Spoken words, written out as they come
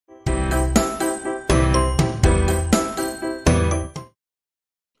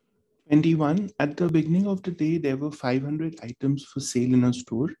21. At the beginning of the day, there were 500 items for sale in a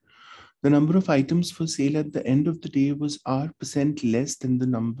store. The number of items for sale at the end of the day was R% less than the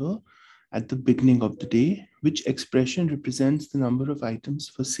number at the beginning of the day. Which expression represents the number of items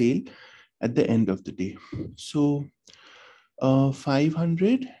for sale at the end of the day? So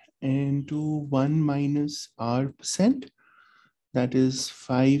 500 into 1 minus R%, that is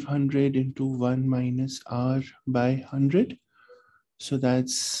 500 into 1 minus R by 100. So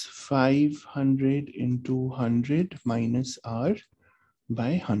that's 500 into 100 minus R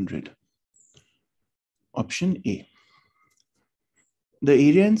by 100. Option A. The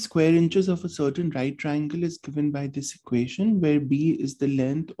area in square inches of a certain right triangle is given by this equation, where B is the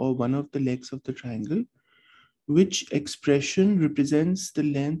length or one of the legs of the triangle. Which expression represents the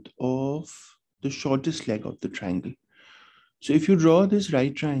length of the shortest leg of the triangle? So if you draw this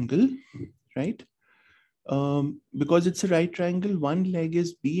right triangle, right, because it's a right triangle, one leg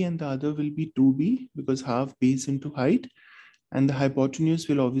is B and the other will be 2B, because half base into height, and the hypotenuse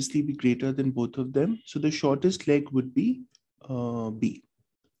will obviously be greater than both of them. So the shortest leg would be B.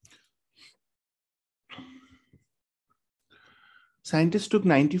 Scientists took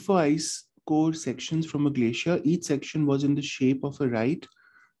 94 ice core sections from a glacier. Each section was in the shape of a right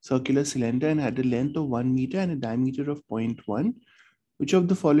circular cylinder and had a length of 1 meter and a diameter of 0.1. Which of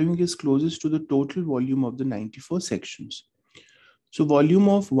the following is closest to the total volume of the 94 sections? So volume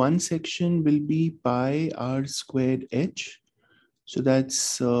of one section will be pi r squared h. So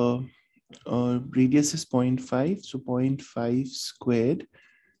that's radius is 0.5. So 0.5 squared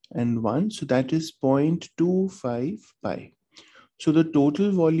and 1. So that is 0.25 pi. So the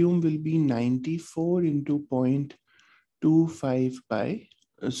total volume will be 94 into 0.25 pi.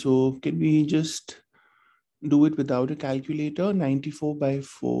 So can we just do it without a calculator? 94 by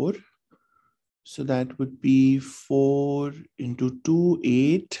 4. So that would be 4 into 2,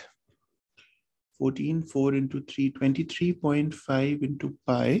 8. 14, 4 into 3, 23.5 into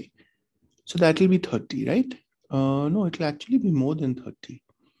pi. So that will be 30, right? No, it will actually be more than 30.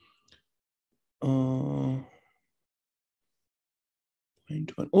 0.1.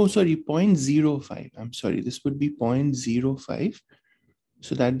 Oh, sorry, 0.05. I'm sorry, this would be 0.05.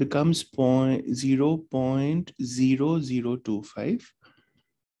 So that becomes 0.0025.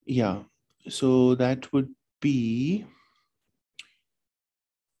 Yeah, so that would be,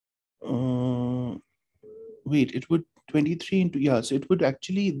 wait, it would 23 into, yeah, so it would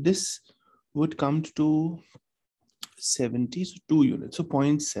actually, this would come to 70, so 2 units, so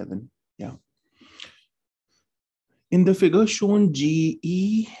 0.7, yeah. In the figure shown,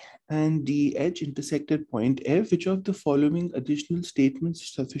 GE and DH intersect at point F. Which of the following additional statements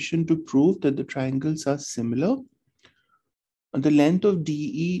is sufficient to prove that the triangles are similar? The length of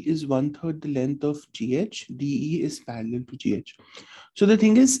DE is 1/3 the length of GH. DE is parallel to GH. So the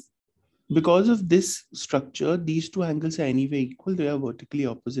thing is, because of this structure, these two angles are anyway equal. They are vertically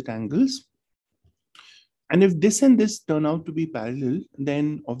opposite angles. And if this and this turn out to be parallel,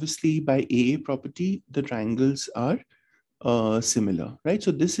 then obviously by AA property, the triangles are similar, right?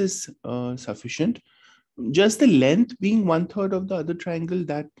 So this is sufficient. Just the length being 1/3 of the other triangle,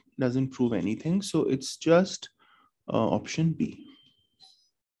 that doesn't prove anything. So it's just option B.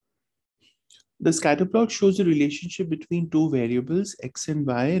 The scatter plot shows the relationship between two variables, X and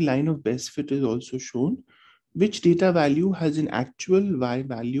Y. A line of best fit is also shown. Which data value has an actual Y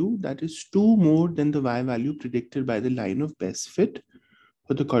value that is 2 more than the Y value predicted by the line of best fit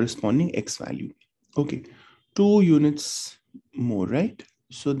for the corresponding X value? Okay, 2 units more, right?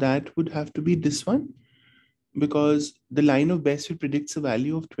 So that would have to be this one, because the line of best fit predicts a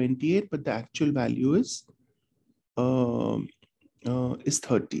value of 28, but the actual value is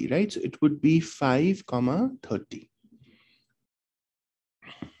 30, right? So it would be 5, 30.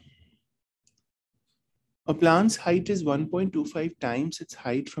 A plant's height is 1.25 times its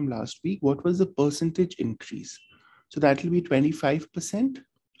height from last week. What was the percentage increase? So that will be 25%,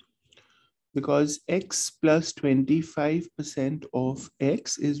 because X plus 25% of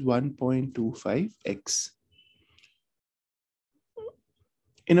X is 1.25X.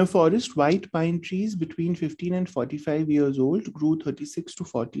 In a forest, white pine trees between 15 and 45 years old grew 36 to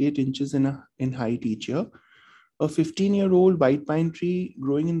 48 inches in height each year. A 15-year-old white pine tree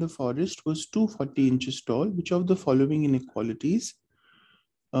growing in the forest was 240 inches tall. Which of the following inequalities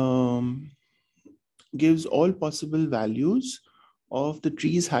gives all possible values of the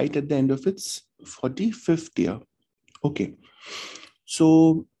tree's height at the end of its 45th year? Okay,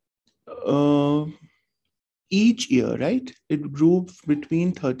 so each year, right, it grew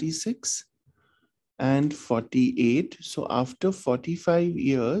between 36 and 48. So after 45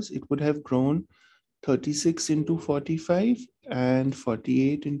 years, it would have grown 36 into 45 and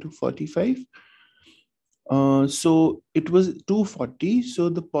 48 into 45. So it was 240. So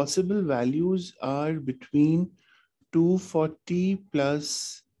the possible values are between 240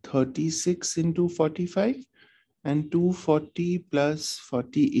 plus 36 into 45 and 240 plus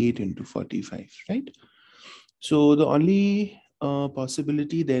 48 into 45, right? So the only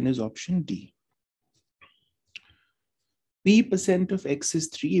possibility then is option D. P% of x is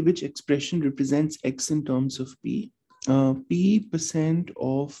 3, which expression represents x in terms of p? P%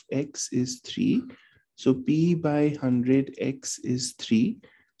 of x is 3. So p by 100, x is 3.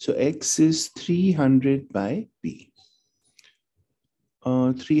 So x is 300 by p.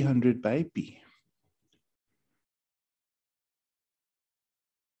 300 by p.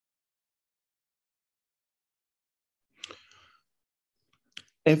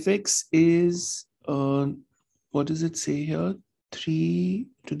 Fx is, what does it say here? 3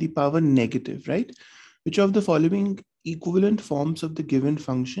 to the power negative, right? Which of the following equivalent forms of the given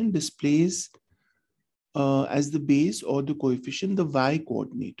function displays as the base or the coefficient the y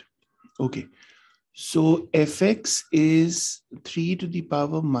coordinate? Okay, so fx is 3 to the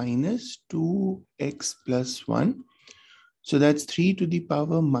power minus 2x plus 1. So that's 3 to the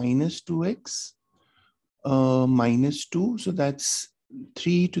power minus 2x minus 2. So that's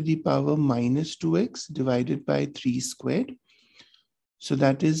 3 to the power minus 2x divided by 3 squared. So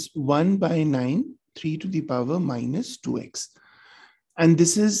that is 1 by 9, 3 to the power minus 2x. And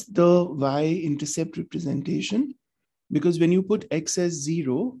this is the y-intercept representation, because when you put x as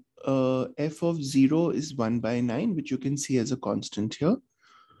 0, f of 0 is 1 by 9, which you can see as a constant here.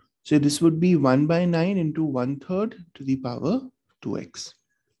 So this would be 1 by 9 into 1/3 to the power 2x.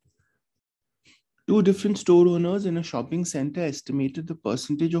 Two different store owners in a shopping center estimated the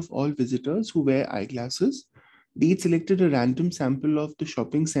percentage of all visitors who wear eyeglasses. They selected a random sample of the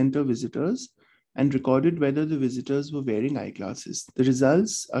shopping center visitors and recorded whether the visitors were wearing eyeglasses. The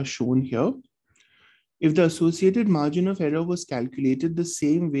results are shown here. If the associated margin of error was calculated the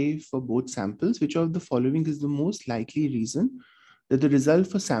same way for both samples, which of the following is the most likely reason that the result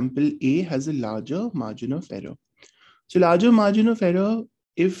for sample A has a larger margin of error? So larger margin of error,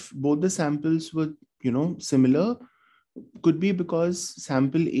 if both the samples were, similar, could be because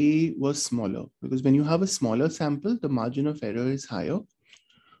sample A was smaller. Because when you have a smaller sample, the margin of error is higher.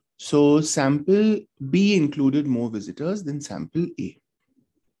 So sample B included more visitors than sample A.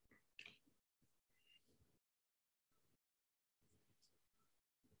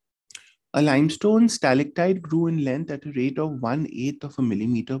 A limestone stalactite grew in length at a rate of 1/8 of a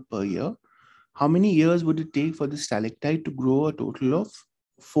millimeter per year. How many years would it take for the stalactite to grow a total of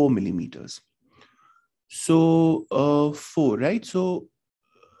 4 millimeters? So 4, right? So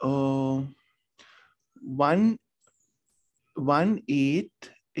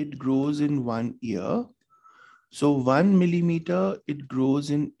 1/8, it grows in 1 year. So 1 millimeter, it grows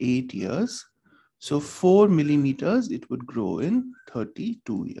in 8 years. So 4 millimeters, it would grow in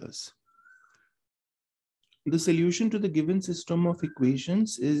 32 years. The solution to the given system of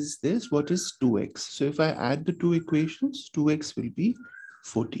equations is this. What is 2x? So if I add the two equations, 2x will be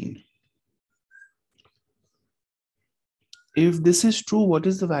 14. If this is true, what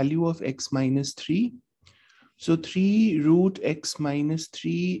is the value of x minus 3? So 3 root x minus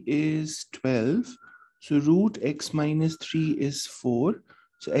 3 is 12. So root x minus 3 is 4.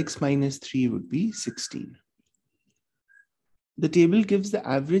 So x minus 3 would be 16. The table gives the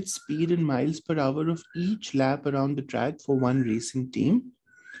average speed in miles per hour of each lap around the track for one racing team.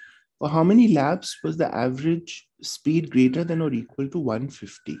 For how many laps was the average speed greater than or equal to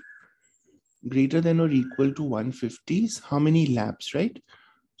 150? Greater than or equal to 150 is how many laps, right?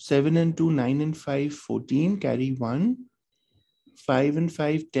 7 and 2, 9 and 5, 14, carry 1. 5 and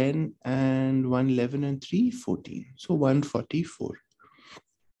 5, 10, and 1, 11 and 3, 14. So 144.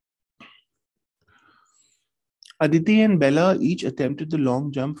 Aditi and Bella each attempted the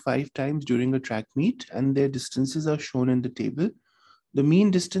long jump 5 times during a track meet, and their distances are shown in the table. The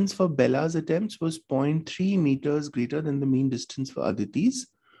mean distance for Bella's attempts was 0.3 meters greater than the mean distance for Aditi's.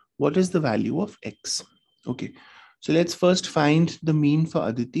 What is the value of x? Okay, so let's first find the mean for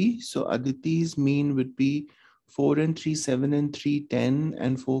Aditi. So Aditi's mean would be 4 and 3, 7 and 3, 10,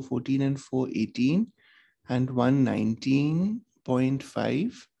 and 4, 14, and 4, 18, and 1,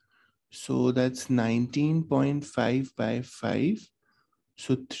 19.5. So that's 19.5 by 5.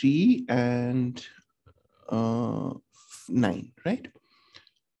 So 3 and 9, right?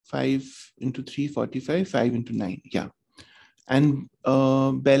 5 into 3, 45, 5 into 9, yeah. And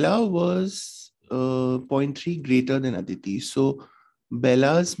Bella was 0.3 greater than Aditi. So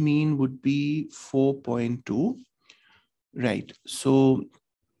Bella's mean would be 4.2, right? So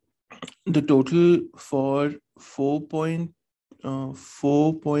the total for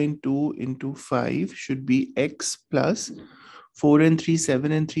 4.2 into 5 should be x plus 4 and 3,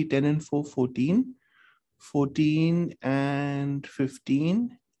 7 and 3, 10 and 4, 14. 14 and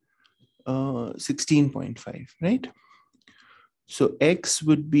 15, 16.5, right? So x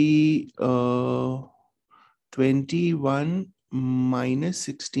would be 21 minus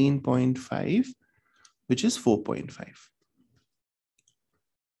 16.5, which is 4.5.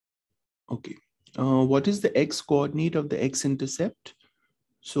 Okay. What is the x coordinate of the x-intercept?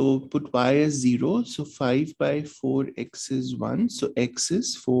 So put y as 0. So 5 by 4, x is 1. So x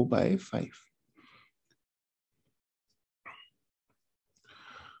is 4 by 5.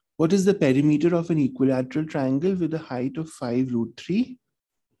 What is the perimeter of an equilateral triangle with a height of 5 root 3?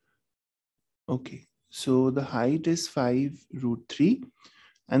 Okay, so the height is 5 root 3.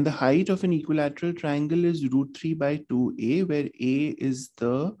 And the height of an equilateral triangle is root 3 by 2a, where a is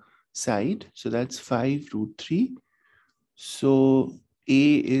the side. So that's 5 root 3. So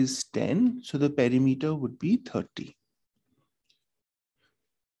a is 10. So the perimeter would be 30.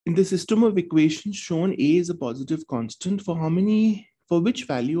 In the system of equations shown, a is a positive constant. For which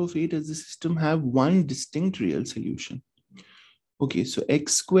value of a does the system have one distinct real solution? Okay, so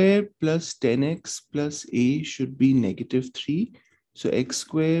x squared plus 10x plus a should be negative 3. So x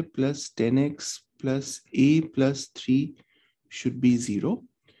squared plus 10x plus a plus 3 should be 0.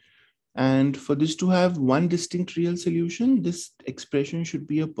 And for this to have one distinct real solution, this expression should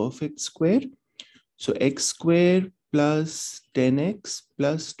be a perfect square. So x squared plus 10x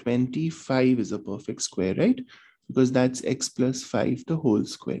plus 25 is a perfect square, right? Because that's x plus 5 the whole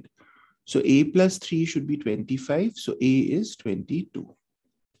squared. So a plus 3 should be 25. So a is 22.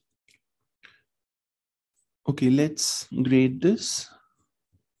 Okay, let's grade this.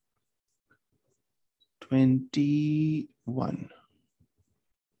 21.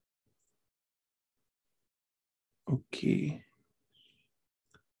 Okay.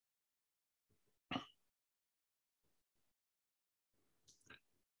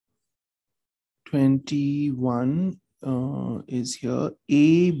 (21) is here.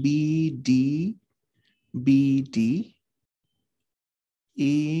 A, B, D, B, D.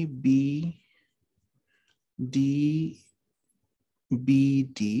 A, B, D, B,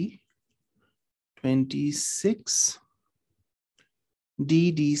 D. 26.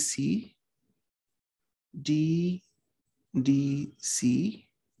 D, D, C. D, D, C.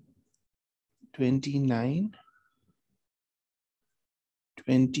 29.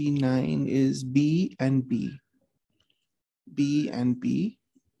 29 is B and B. B and B.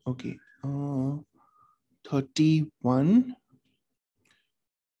 Okay. 31.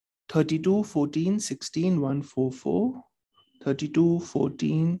 32, 14, 16, 144. 32,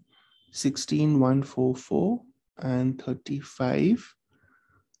 14, 16, 144. And 35.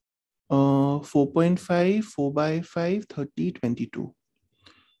 4.5, 4 by 5, 30, 22.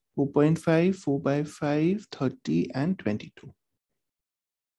 4.5, 4 by 5, 30, and 22.